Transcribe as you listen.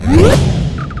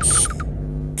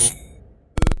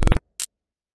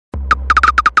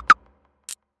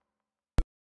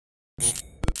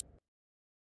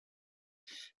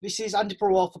This is Andy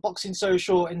Perwell for Boxing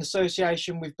Social in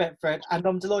association with Betfred, and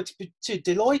I'm delighted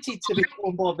to be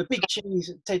joined by the big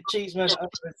cheese, Ted Cheeseman, over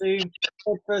Zoom.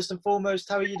 Ted, first and foremost,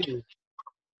 how are you doing?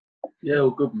 Yeah, all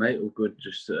good, mate. All good.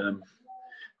 Just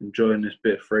enjoying this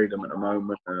bit of freedom at the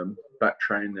moment. Back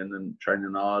training and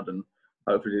training hard, and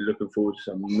hopefully looking forward to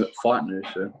some fight news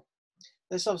soon.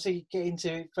 Let's obviously get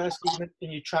into it. Firstly, you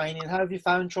mentioned your training. How have you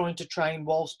found trying to train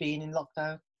whilst being in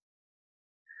lockdown?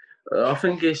 I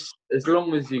think it's as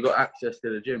long as you got access to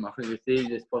the gym, I think it's the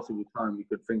easiest possible time you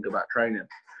could think about training,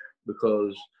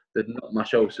 because there's not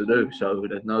much else to do. So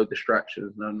there's no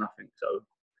distractions, no nothing. So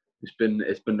it's been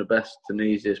the best and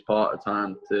easiest part of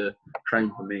time to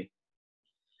train for me.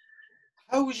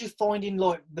 How was you finding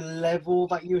like the level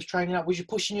that you was training at? Was you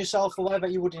pushing yourself away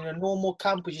that you would in a normal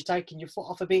camp? Was you taking your foot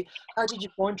off a bit? How did you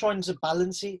find trying to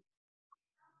balance it?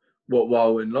 What,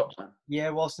 while in lockdown?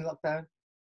 Yeah, whilst in lockdown.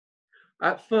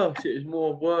 At first, it was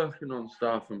more working on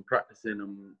stuff and practicing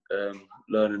and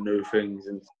learning new things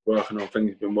and working on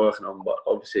things I've been working on. But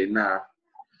obviously now,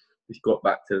 it's got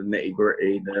back to the nitty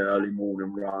gritty, the early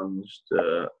morning runs,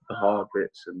 the hard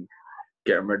bits, and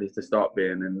getting ready to start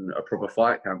being in a proper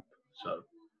fight camp. So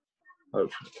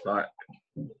hopefully,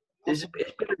 it's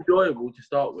been enjoyable to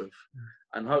start with,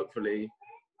 and hopefully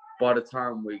by the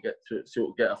time we get to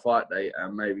sort of get a fight date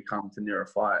and maybe come to near a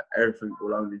fight, everything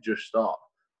will only just start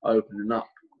opening up,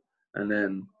 and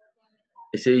then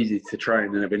it's easy to train,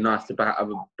 and it'd be nice to have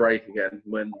a break again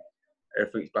when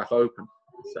everything's back open,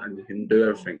 so you can do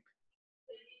everything.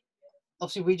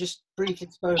 Obviously, we just briefly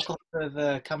spoke off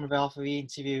of camera after the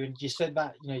interview, and you said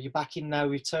that you're back in now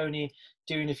with Tony,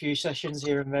 doing a few sessions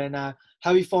here and there now.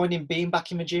 How are you finding being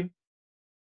back in the gym?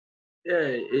 Yeah,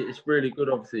 it's really good.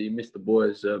 Obviously, you miss the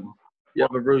boys. You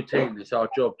have a routine. It's our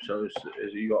job, so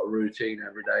you got a routine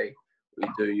every day. We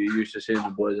do. You're used to seeing the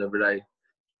boys every day.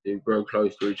 You grow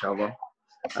close to each other,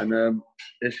 and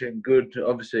it's been good.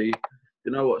 Obviously,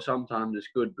 you know what? Sometimes it's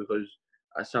good because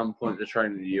at some point of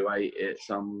training you hate it,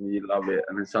 some you love it,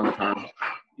 and then sometimes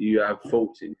you have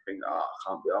thoughts and you think, "Oh, I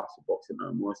can't be asked to boxing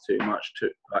no more. It's too much."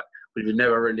 But you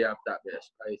never really have that bit of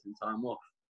space and time off.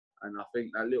 And I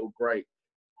think that little break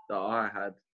that I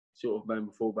had sort of made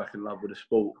me fall back in love with the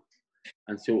sport,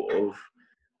 and sort of.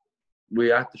 We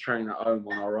had to train at home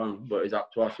on our own, but it's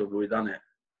up to us whether we done it.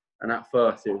 And at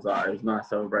first, it was nice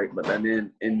to have a break, but then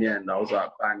in the end, I was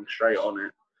like bang straight on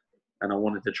it, and I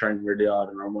wanted to train really hard,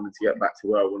 and I wanted to get back to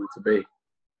where I wanted to be.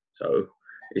 So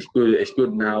it's good. It's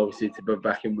good now, obviously, to be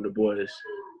back in with the boys,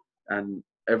 and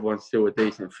everyone's still a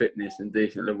decent fitness and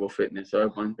decent level of fitness. So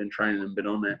everyone's been training and been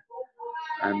on it,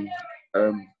 and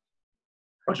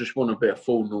I just want a bit of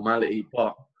full normality,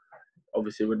 but.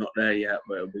 Obviously, we're not there yet,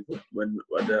 but it'll be good when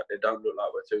it don't look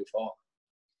like we're too far.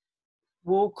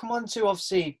 We'll come on to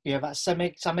obviously that Sam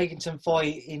Eggington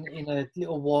fight in a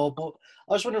little while, but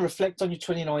I just want to reflect on your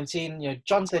 2019.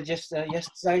 John said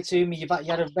yesterday to me you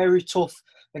had a very tough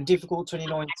and difficult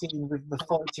 2019 with the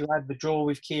fights you had, the draw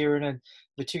with Kieran and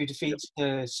the two defeats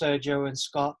to Sergio and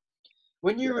Scott.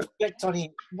 When you reflect on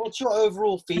it, what's your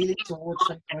overall feeling towards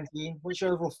 2019? What's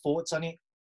your overall thoughts on it?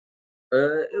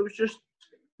 It was just.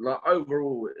 Like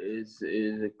overall, is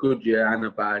a good year and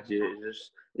a bad year.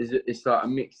 It's like a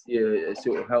mixed year. It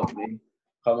sort of helped me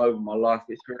come over my life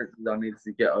experiences I needed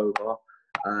to get over,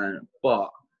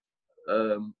 but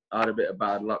I had a bit of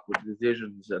bad luck with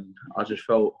decisions, and I just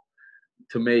felt,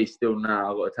 to me, still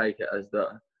now I've got to take it as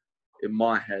that. In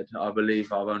my head, I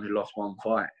believe I've only lost one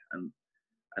fight, and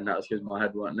that was because my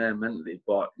head weren't there mentally.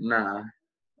 But now.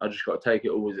 I just got to take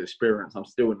it all as experience. I'm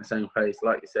still in the same place.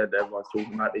 Like you said, everyone's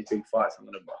talking about these big fights I'm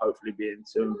going to hopefully be in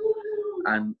soon.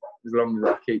 And as long as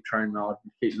I keep training hard,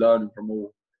 keep learning from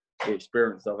all the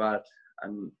experience I've had,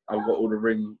 and I've got all the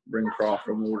ring craft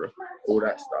from all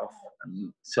that stuff.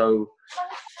 And so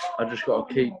I just got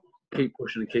to keep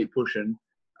pushing and keep pushing.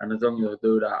 And as long as I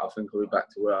do that, I think I'll be back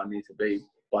to where I need to be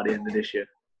by the end of this year.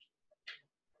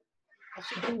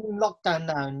 After being in lockdown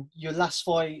now, and your last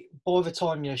fight, by the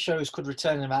time shows could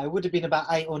return, it would have been about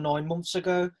 8 or 9 months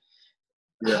ago.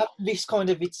 Yeah. This kind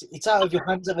of it's out of your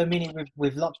hands at the minute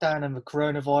with lockdown and the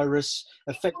coronavirus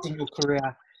affecting your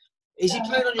career. Is it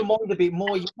playing on your mind a bit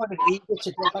more? You're kind of eager to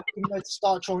get back in there to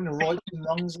start trying to right some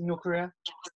wrongs in your career.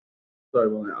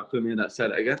 Sorry, I couldn't hear that. Say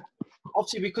that again.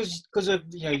 Obviously, because of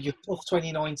your tough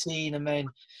 2019, and then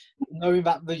knowing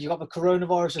that you got the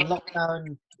coronavirus and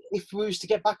lockdown. If we was to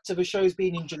get back to the shows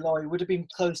being in July, it would have been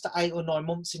close to 8 or 9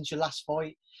 months since your last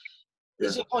fight.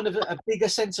 is it kind of a bigger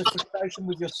sense of frustration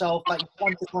with yourself that you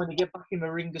want to kind of get back in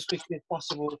the ring as quickly as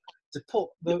possible to put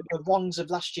the wrongs of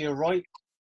last year right?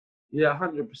 Yeah,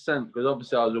 100%. Because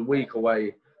obviously I was a week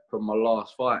away from my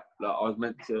last fight. Like I was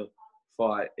meant to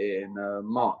fight in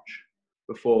March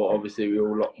before obviously we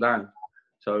all locked down.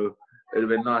 So it'd have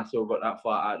been nice to have got that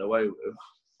fight out of the way with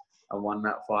and won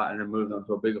that fight and then moved on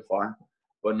to a bigger fight.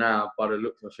 But now, by the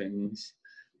looks of things,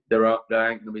 there ain't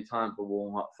going to be time for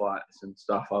warm-up fights and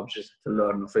stuff. I've just had to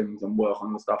learn the things and work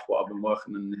on the stuff what I've been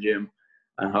working in the gym.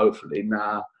 And hopefully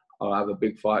now I'll have a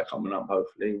big fight coming up,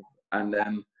 hopefully. And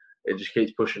then it just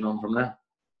keeps pushing on from there.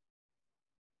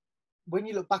 When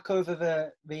you look back over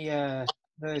the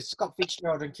Scott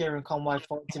Fitzgerald and Kieran Conway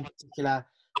fights in particular,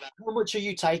 how much are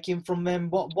you taking from them?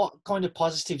 What kind of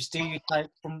positives do you take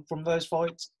from those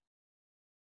fights?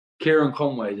 Kieran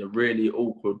Conway is a really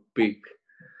awkward, big,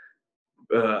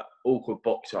 awkward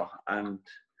boxer, and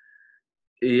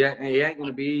he ain't going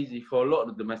to be easy for a lot of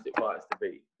the domestic fighters to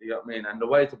beat. You know what I mean? And the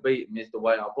way to beat him is the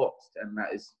way I boxed, and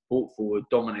that is fought forward,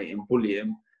 dominate him, bully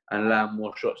him, and land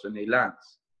more shots than he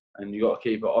lands. And you got to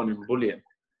keep it on him, bully him.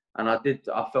 And I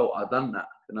felt I'd done that.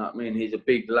 You know what I mean? He's a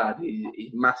big lad.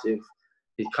 He's massive.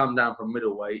 He's come down from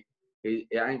middleweight. It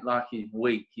ain't like he's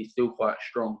weak. He's still quite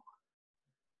strong.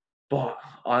 But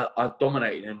I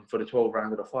dominated him for the 12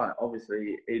 round of the fight.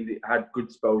 Obviously, he had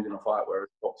good spells in the fight where he was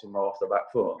boxing well off the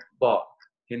back foot. But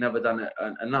he never done it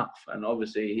enough. And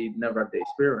obviously, he'd never had the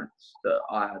experience that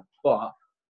I had. But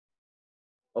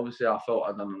obviously, I felt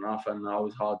I'd done enough and I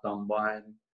was hard done by.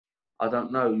 And I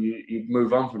don't know, you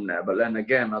move on from there. But then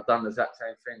again, I've done the exact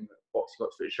same thing that Box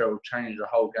Scott Fitzgerald, changed the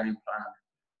whole game plan,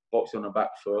 box on the back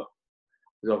foot.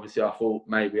 Because obviously I thought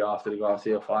maybe after the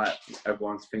Garcia fight,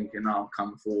 everyone's thinking, oh, I'm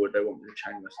coming forward, they want me to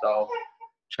change my style.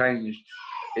 Changed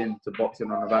into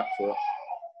boxing on the back foot.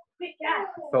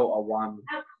 Felt I won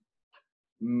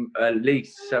at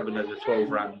least 7 of the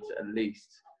 12 rounds, at least.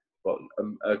 But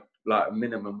like a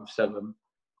minimum of 7.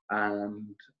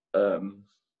 And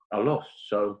I lost.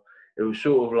 So it was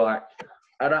sort of like,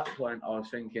 at that point, I was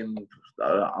thinking,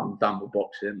 I'm done with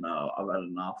boxing. I've had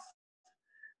enough.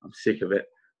 I'm sick of it.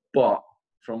 But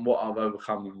from what I've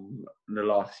overcome in the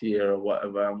last year or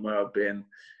whatever, and where I've been,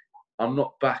 I'm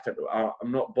not back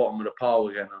I'm not bottom of the pile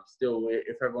again. I'm still,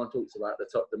 if everyone talks about the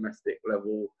top domestic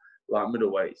level, like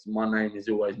middleweights, my name is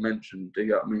always mentioned. Do you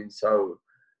get what I mean? So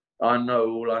I know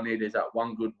all I need is that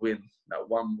one good win, that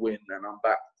one win, and I'm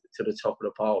back to the top of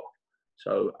the pile.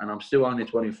 So, and I'm still only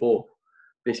 24.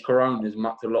 This corona has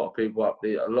mucked a lot of people up.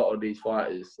 A lot of these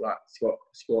fighters, like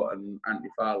Scott and Anthony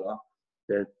Fowler,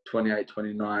 they're 28,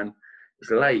 29. It's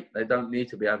late. They don't need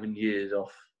to be having years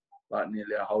off, like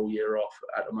nearly a whole year off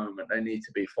at the moment. They need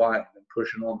to be fighting and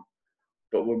pushing on.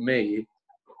 But with me,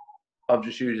 I've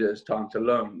just used it as time to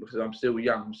learn because I'm still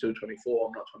young. I'm still 24.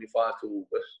 I'm not 25 till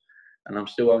August. And I'm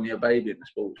still only a baby in the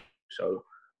sport. So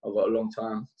I've got a long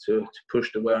time to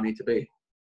push to where I need to be.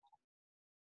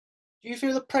 Do you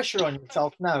feel the pressure on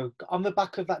yourself now, on the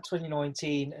back of that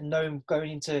 2019 and knowing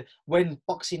going into when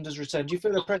boxing does return? Do you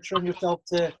feel the pressure on yourself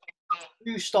to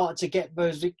start to get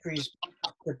those victories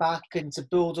back to back and to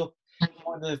build up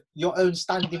kind of your own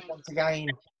standing once again,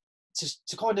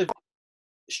 to kind of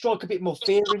strike a bit more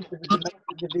fear into the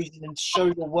domestic division and show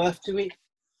your worth to it?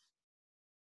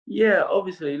 Yeah,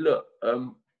 obviously, look,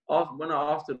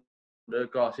 after the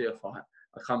Garcia fight,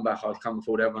 I come back, I was coming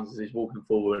forward, everyone says he's walking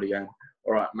forward again.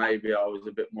 All right, maybe I was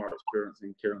a bit more experienced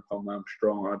than Kieran Conway. I'm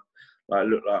strong. I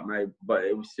looked like maybe, but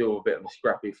it was still a bit of a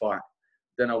scrappy fight.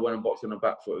 Then I went and boxed on the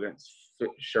back foot against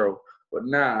Fitzgerald. But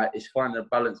now it's finding a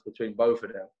balance between both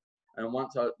of them. And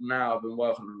now I've been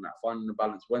working on that, finding the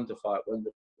balance, when to fight, when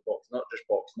to box, not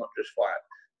just fight.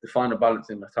 To find a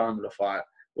balance in the time of the fight,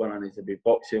 when I need to be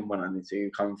boxing, when I need to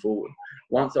be coming forward.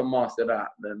 Once I master that,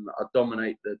 then I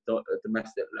dominate the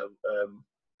domestic level,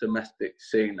 domestic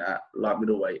scene at like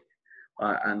middleweight.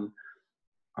 And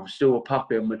I'm still a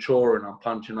puppy, I'm maturing, I'm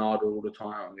punching harder all the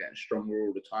time, I'm getting stronger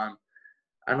all the time.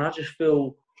 And I just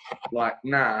feel like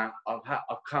now I've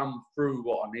come through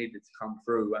what I needed to come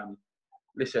through. And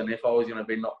listen, if I was going to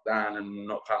be knocked down and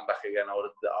not come back again, I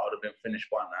would have been finished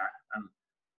by now. And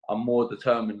I'm more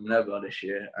determined than ever this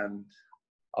year. And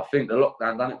I think the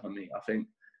lockdown done it for me. I think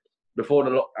before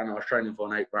the lockdown, I was training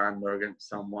for an 8-rounder against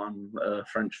someone, a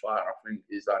French fighter, I think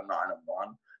he's like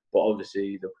 9-1. But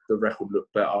obviously, the record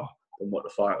looked better than what the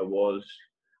fighter was.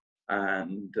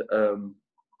 And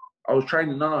I was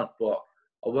training hard, but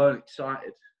I weren't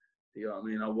excited. You know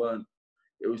what I mean?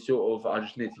 It was sort of, I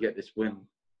just need to get this win.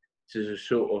 To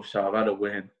sort of, so I've had a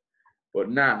win. But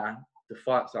now, the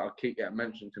fights that I keep getting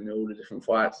mentioned to me, all the different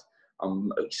fights,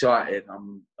 I'm excited.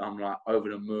 I'm like over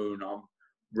the moon. I'm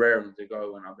raring to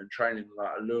go, and I've been training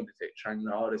like a lunatic, training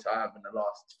the hardest I have in the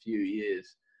last few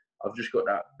years. I've just got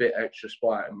that bit extra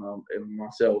spite in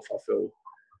myself, I feel,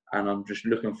 and I'm just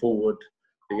looking forward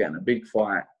to getting a big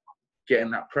fight,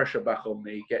 getting that pressure back on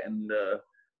me, getting the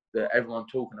everyone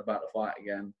talking about the fight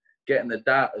again, getting the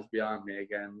doubters behind me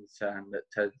again, saying that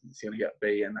Ted's going to get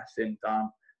beat and that's him done,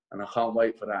 and I can't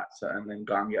wait for that. So, and then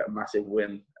go and get a massive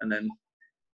win, and then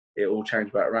it all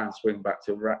change back around, swing back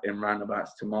to in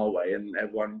roundabouts to my way, and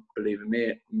everyone believing me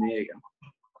again.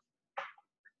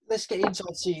 Let's get into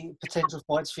obviously potential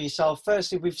fights for yourself.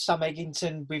 Firstly, with Sam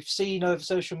Eggington, we've seen over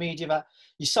social media that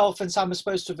yourself and Sam are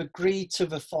supposed to have agreed to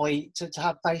the fight, to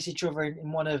have face each other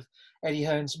in one of Eddie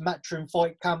Hearn's matchroom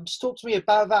fight camps. Talk to me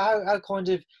about that. How kind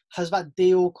of has that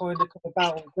deal kind of come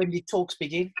about? When did talks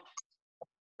begin?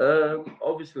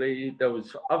 Obviously, there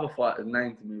was other fighters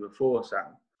named to me before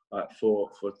Sam, like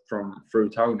through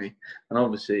Tony, and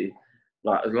obviously,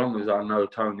 like as long as I know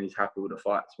Tony's happy with the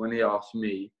fights, when he asked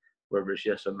me whether it's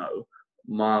yes or no,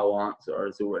 my answer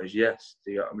is always yes.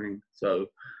 Do you know what I mean? So,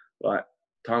 like,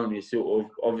 Tony sort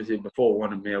of obviously before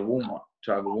wanted me to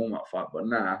have a warm-up fight, but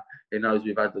now he knows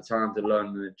we've had the time to learn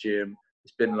in the gym.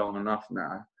 It's been long enough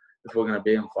now. If we're going to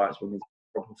be in fights, we need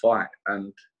a proper fight.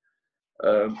 And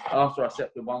after I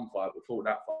accepted one fight, before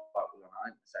that fight was on, I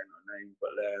ain't saying no name,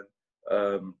 but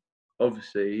then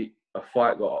obviously a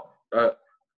fight got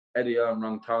Eddie Hearn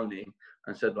rang Tony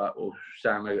and said, like, well,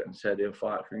 Sam Eggington said he'll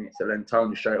fight for me. So then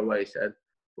Tony straight away said,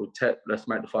 well, Ted, let's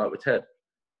make the fight with Ted.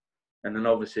 And then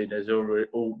obviously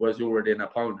was already an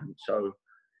opponent, so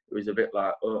it was a bit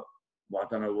like, well, I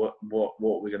don't know what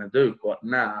we're going to do. But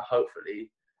now,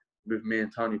 hopefully, with me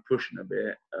and Tony pushing a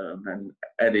bit and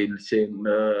Eddie seeing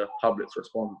the public's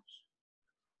response,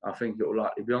 I think it will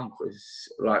likely be on. Because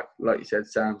like you said,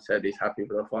 Sam said he's happy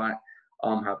with the fight.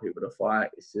 I'm happy with the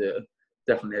fight. It's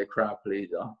definitely a crowd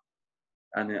pleaser.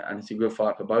 And it's a good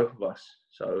fight for both of us.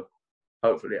 So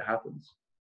hopefully it happens.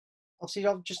 Obviously,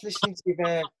 I'm just listening to you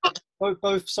there.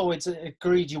 Both sides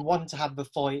agreed you want to have the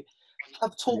fight.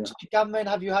 Have talks begun then?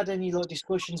 Have you had any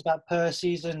discussions about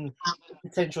purses and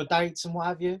potential dates and what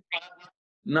have you?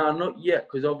 No, not yet,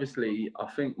 because obviously I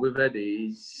think with Eddie,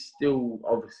 he's still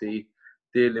obviously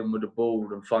dealing with the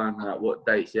board and finding out what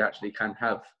dates he actually can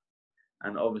have.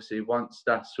 And obviously once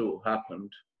that's sort of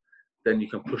happened, then you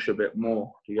can push a bit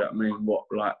more. Do you get what I mean?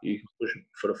 You can push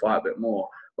for the fight a bit more.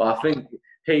 But I think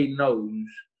he knows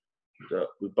that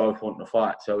we both want the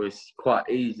fight, so it's quite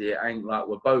easy. It ain't like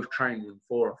we're both training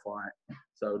for a fight,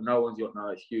 so no one's got no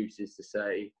excuses to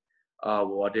say, "Oh,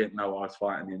 well, I didn't know I was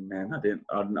fighting him then.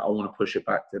 I want to push it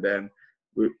back to them."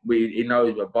 He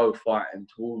knows we're both fighting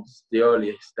towards the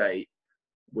earliest date,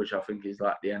 which I think is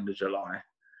like the end of July,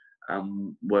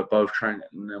 and we're both training,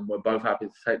 and we're both happy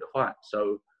to take the fight.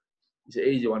 So it's an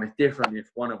easy one. It's different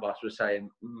if one of us was saying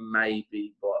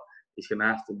maybe, but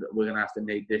we're gonna have to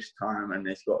need this time, and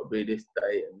it's got to be this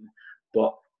day.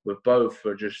 But we're both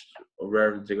are just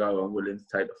raring to go and willing to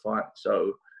take the fight.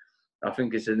 So I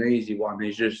think it's an easy one.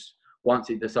 He's just once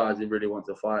he decides he really wants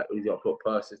to fight, he's got to put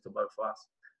purses to both of us,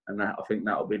 and I think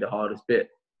that'll be the hardest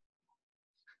bit.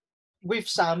 With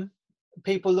Sam,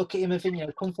 people look at him and think,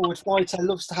 come forward fighter,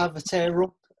 loves to have a tear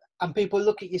up. And people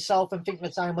look at yourself and think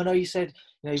the same. I know you said,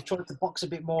 you're trying to box a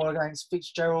bit more against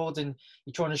Fitzgerald and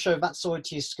you're trying to show that side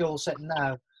to your skill set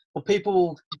now. But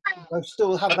people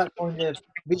still have that kind of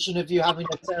vision of you having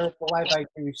a terrible way back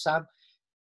with Sam.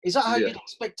 Is that how you'd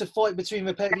expect to fight between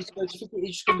the pair of you? Do you think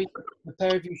it's just going to be the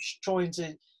pair of you trying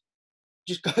to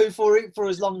just go for it for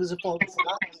as long as the fight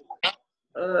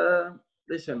lasts?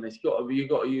 Listen, you've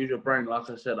got to use your brain. Like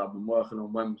I said, I've been working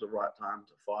on when's the right time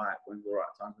to fight, when's the right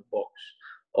time to box.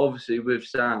 Obviously, with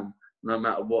Sam, no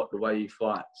matter what, the way he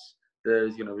fights,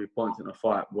 there's going to be points in a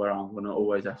fight where I'm going to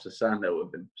always have to stand there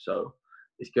with him. So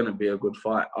it's going to be a good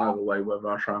fight either way, whether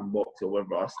I try and box or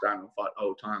whether I stand and fight the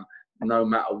whole time. No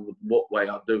matter what way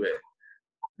I do it,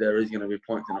 there is going to be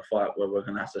points in a fight where we're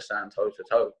going to have to stand toe to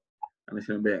toe. And it's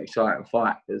going to be an exciting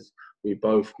fight because we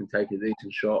both can take a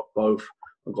decent shot, both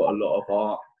have got a lot of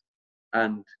heart.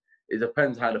 And it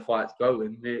depends how the fight's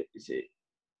going.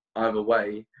 Either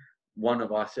way, one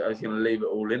of us is going to leave it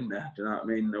all in there. Do you know what I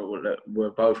mean?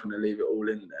 We're both going to leave it all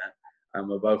in there, and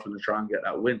we're both going to try and get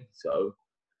that win. So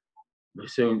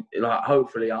soon,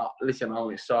 hopefully, I'm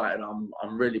excited.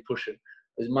 I'm really pushing.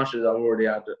 As much as I've already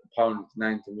had opponents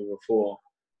named to me before,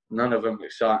 none of them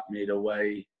excite me the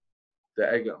way the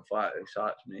Eggington fight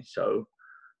excites me. So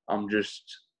I'm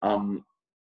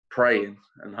praying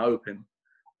and hoping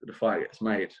that the fight gets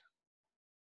made.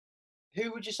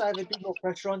 Who would you say there'd be more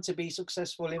pressure on to be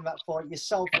successful in that fight,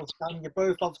 yourself or Sam? You're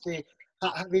both obviously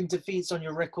having defeats on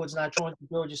your records now, trying to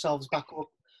build yourselves back up.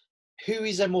 Who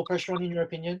is there more pressure on, in your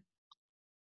opinion?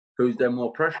 Who's there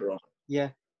more pressure on? Yeah.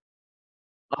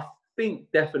 I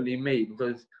think definitely me,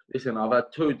 because listen, I've had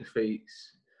 2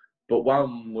 defeats, but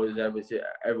one was it was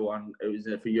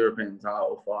for European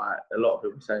title fight. A lot of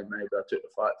people say maybe I took the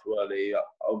fight too early.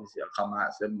 Obviously, I come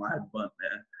out said my head burnt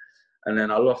there, and then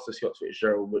I lost to Scott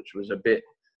Fitzgerald, which was a bit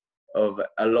of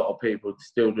a lot of people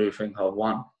still do think I've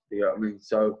won. You know what I mean?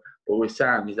 So, but with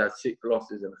Sam, he's had 6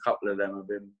 losses, and a couple of them have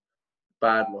been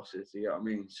bad losses. You know what I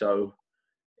mean? So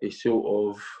he's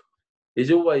always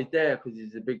there because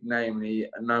he's a big name,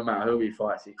 and no matter who he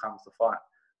fights, he comes to fight.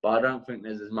 But I don't think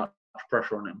there's as much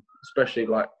pressure on him, especially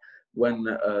like when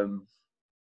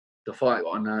the fight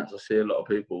got announced. I see a lot of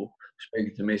people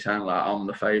speaking to me saying like I'm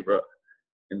the favourite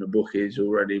in the bookies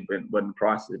already when the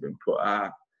prices have been put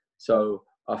out. So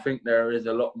I think there is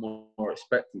a lot more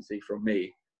expectancy from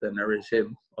me than there is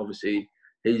him. Obviously,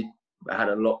 he's had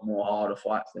a lot more harder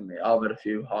fights than me. I've had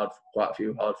quite a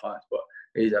few hard fights, but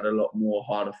he's had a lot more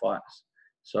harder fights.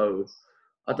 So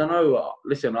I don't know.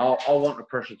 Listen, I want the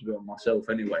pressure to be on myself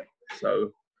anyway.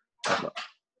 So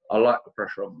I like the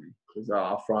pressure on me because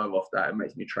I thrive off that. It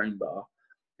makes me train better.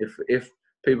 If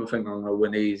people think I'm going to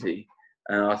win easy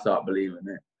and I start believing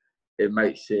it, it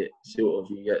makes it sort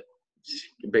of, you get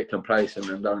a bit complacent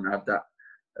and don't have that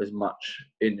as much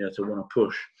in you to want to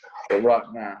push. But right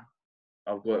now,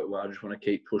 I've got it where I just want to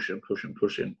keep pushing.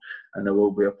 And there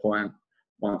will be a point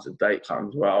once a date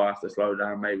comes where I'll have to slow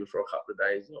down maybe for a couple of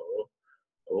days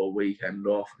or a weekend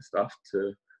off and stuff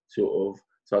to sort of,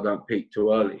 so I don't peak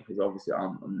too early, because obviously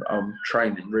I'm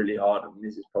training really hard, and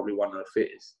this is probably one of the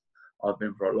fittest I've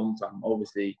been for a long time.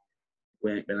 Obviously,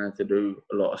 we ain't been able to do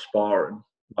a lot of sparring,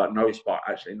 but no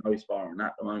sparring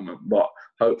at the moment. But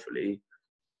hopefully,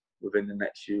 within the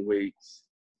next few weeks,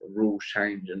 the rules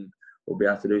change and we'll be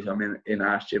able to do some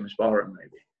in-house gym sparring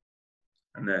maybe.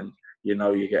 And then,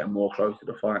 you're getting more close to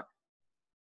the fight.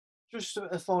 Just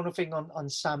a final thing on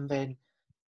Sam then.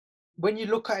 When you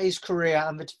look at his career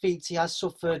and the defeats he has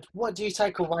suffered, what do you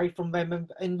take away from them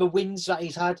and the wins that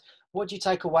he's had? What do you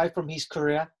take away from his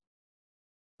career?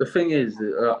 The thing is,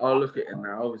 I look at it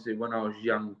now. Obviously, when I was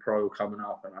young pro coming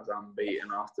up and I was unbeaten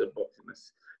after boxing,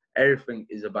 everything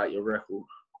is about your record.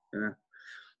 Yeah?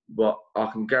 But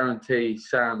I can guarantee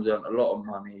Sam's earned a lot of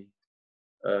money.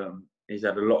 He's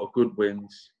had a lot of good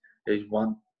wins. He's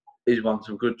won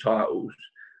some good titles,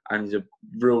 and he's a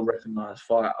real recognised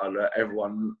fighter that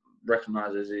everyone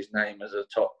recognises his name as a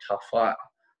top tough fighter.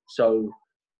 So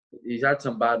he's had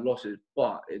some bad losses,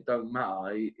 but it don't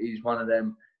matter. He's one of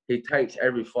them. He takes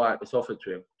every fight that's offered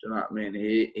to him. Do you know what I mean?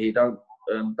 He don't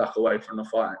duck away from the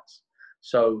fights.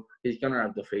 So he's gonna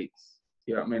have defeats.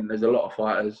 You know what I mean? There's a lot of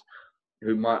fighters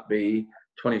who might be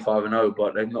 25-0,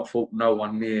 but they've not fought no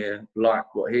one near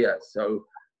like what he has. So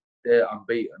they're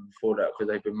unbeaten for that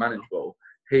because they've been managed well.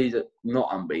 He's not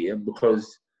unbeaten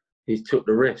because he's took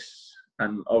the risks.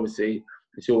 And obviously,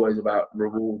 it's always about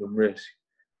reward and risk.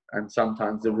 And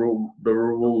sometimes the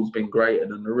reward's been greater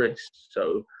than the risk.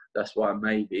 So that's why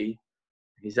maybe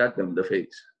he's had them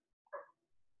defeats.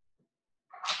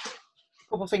 A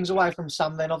couple of things away from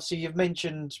Sam then. Obviously, you've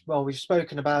mentioned, we've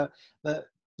spoken about the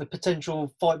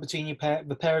potential fight between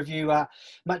the pair of you at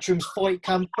Matchroom's fight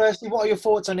camp. Firstly, what are your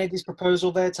thoughts on Eddie's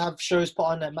proposal there to have shows put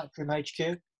on at Matchroom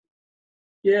HQ?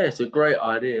 Yeah, it's a great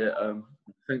idea. I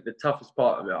think the toughest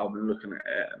part of it, I've been looking at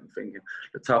it and thinking,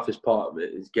 the toughest part of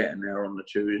it is getting there on the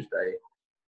Tuesday,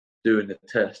 doing the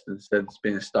test instead of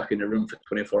being stuck in the room for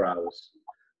 24 hours.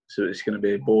 So it's going to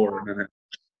be boring, isn't it?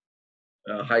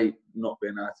 I hate not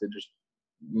being able to just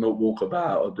walk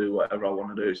about or do whatever I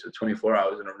want to do. So 24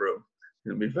 hours in a room, it's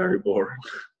going to be very boring.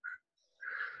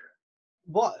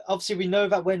 Obviously, we know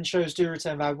that when shows do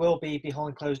return, they will be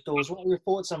behind closed doors. What are your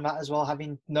thoughts on that as well,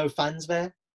 having no fans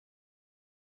there?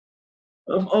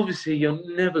 Obviously, you're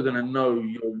never going to know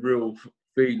your real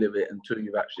feel of it until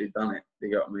you've actually done it.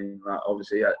 You know what I mean? Like,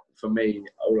 obviously, for me,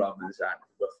 all I've been saying,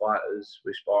 we're fighters,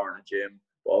 we spar in a gym,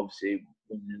 but obviously,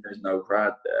 when there's no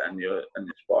crowd there and you're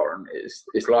sparring, it's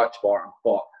like sparring,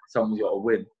 but someone's got to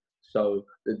win. So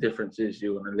the difference is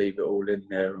you're going to leave it all in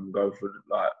there and go for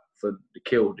the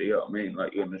kill. Do you know what I mean?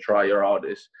 Like, you're going to try your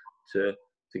hardest to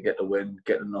get the win,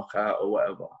 get the knockout or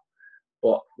whatever.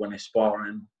 But when it's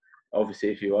sparring, obviously,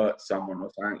 if you hurt someone or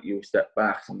something, you step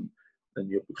back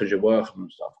because you're working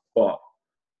and stuff. But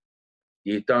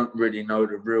you don't really know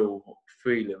the real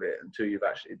feel of it until you've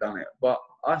actually done it. But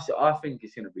I think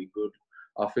it's going to be good.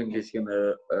 I think it's going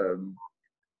to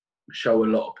show a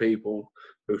lot of people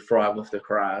who thrive off the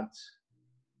crowds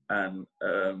and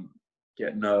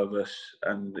get nervous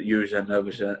and use their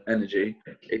nervous energy.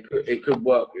 It could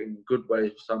work in good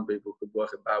ways for some people, could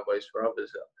work in bad ways for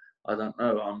others. I don't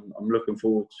know. I'm looking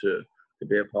forward to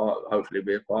be a part, hopefully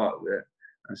be a part of it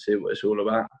and see what it's all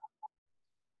about.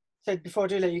 Ted, before I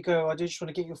do let you go, I do just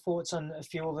want to get your thoughts on a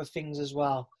few other things as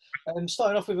well.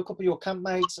 Starting off with a couple of your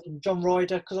campmates, John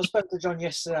Ryder, because I spoke to John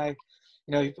yesterday.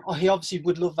 You know, he obviously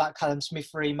would love that Callum Smith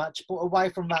rematch, but away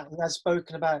from that, he has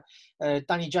spoken about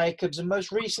Danny Jacobs and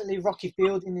most recently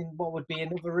Ryder-Fielding in what would be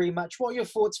another rematch. What are your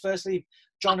thoughts, firstly,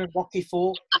 John and Rocky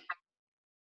fought?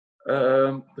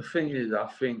 The thing is, I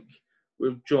think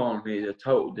with John, he's a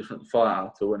total different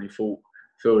fighter to when he fought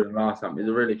Fielding last time. He's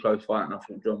a really close fight, and I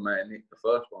think John may have nicked the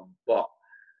first one. But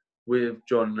with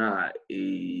John now,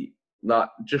 he, like,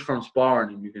 just from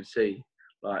sparring him, you can see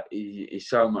like he's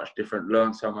so much different,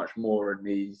 learned so much more in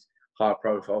these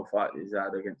high-profile fights he's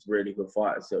had against really good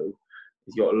fighters. So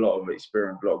he's got a lot of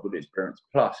experience, a lot of good experience.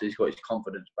 Plus, he's got his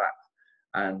confidence back.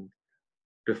 And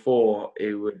before,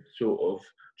 he would sort of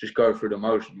just go through the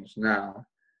motions. Now,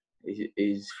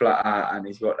 he's flat out and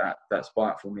he's got that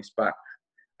spitefulness back.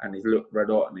 And he's looked red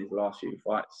hot in his last few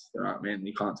fights. You know what I mean?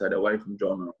 You can't take it away from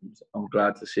John. I'm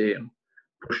glad to see him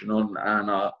pushing on,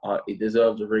 and he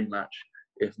deserves a rematch.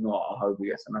 If not, I hope he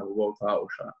gets another world title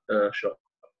shot.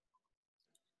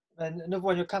 And another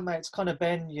one of your campmates, Conor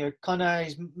Benn. Conor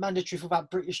is mandatory for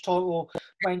that British title.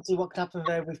 Waiting to see what can happen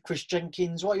there with Chris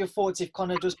Jenkins. What are your thoughts if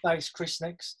Conor does face Chris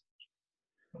next?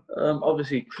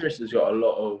 Obviously, Chris has got a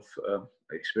lot of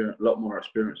experience, a lot more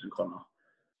experience than Conor,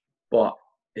 but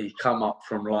he's come up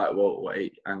from light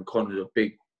welterweight, and Conor's a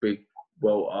big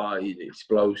welter. He's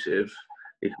explosive.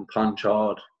 He can punch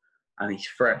hard, and he's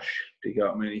fresh. Do you get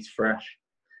what I mean? He's fresh.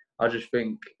 I just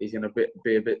think he's going to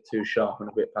be a bit too sharp and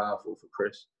a bit powerful for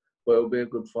Chris. But it'll be a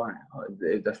good fight.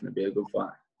 It'll definitely be a good fight.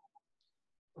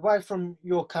 Away from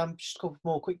your camp, just a couple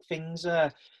more quick things.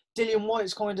 Dillian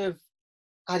Whyte's kind of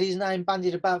had his name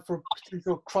bandied about for a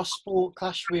potential cross-sport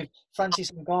clash with Francis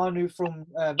Ngannou from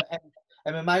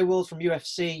MMA world, from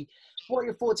UFC. What are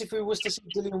your thoughts if we was to see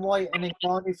Dillian Whyte and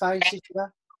Ngannou face each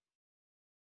other?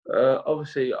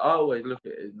 Obviously, I always look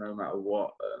at it no matter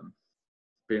what,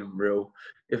 being real.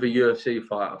 If a UFC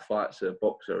fighter fights a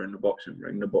boxer in the boxing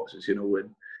ring, the boxer's going to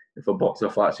win. If a boxer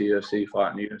fights a UFC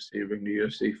fight in the UFC ring, the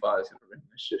UFC fighter's going to win.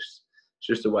 It's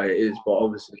just the way it is. But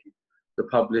obviously, the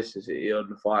publicity on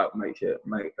the fight make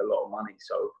a lot of money.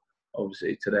 So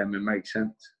obviously, to them, it makes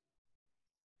sense.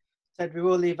 Ted, we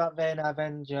will leave that there now,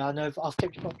 Ben. I know I've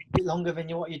kept you a bit longer than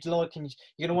what you'd like, and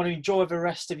you're going to want to enjoy the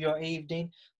rest of your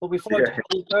evening. But before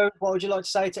I go, what would you like to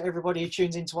say to everybody who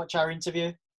tunes in to watch our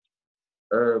interview?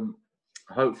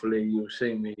 Hopefully, you'll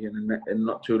see me in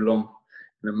not too long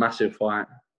in a massive fight,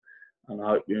 and I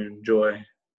hope you enjoy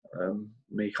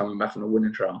me coming back on a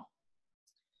winning trail.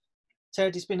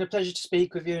 Ted, it's been a pleasure to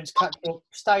speak with you and to catch up.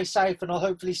 Stay safe, and I'll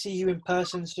hopefully see you in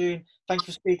person soon. Thank you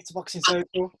for speaking to Boxing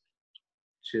Circle.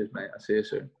 Cheers, mate. I'll see you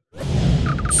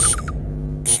soon.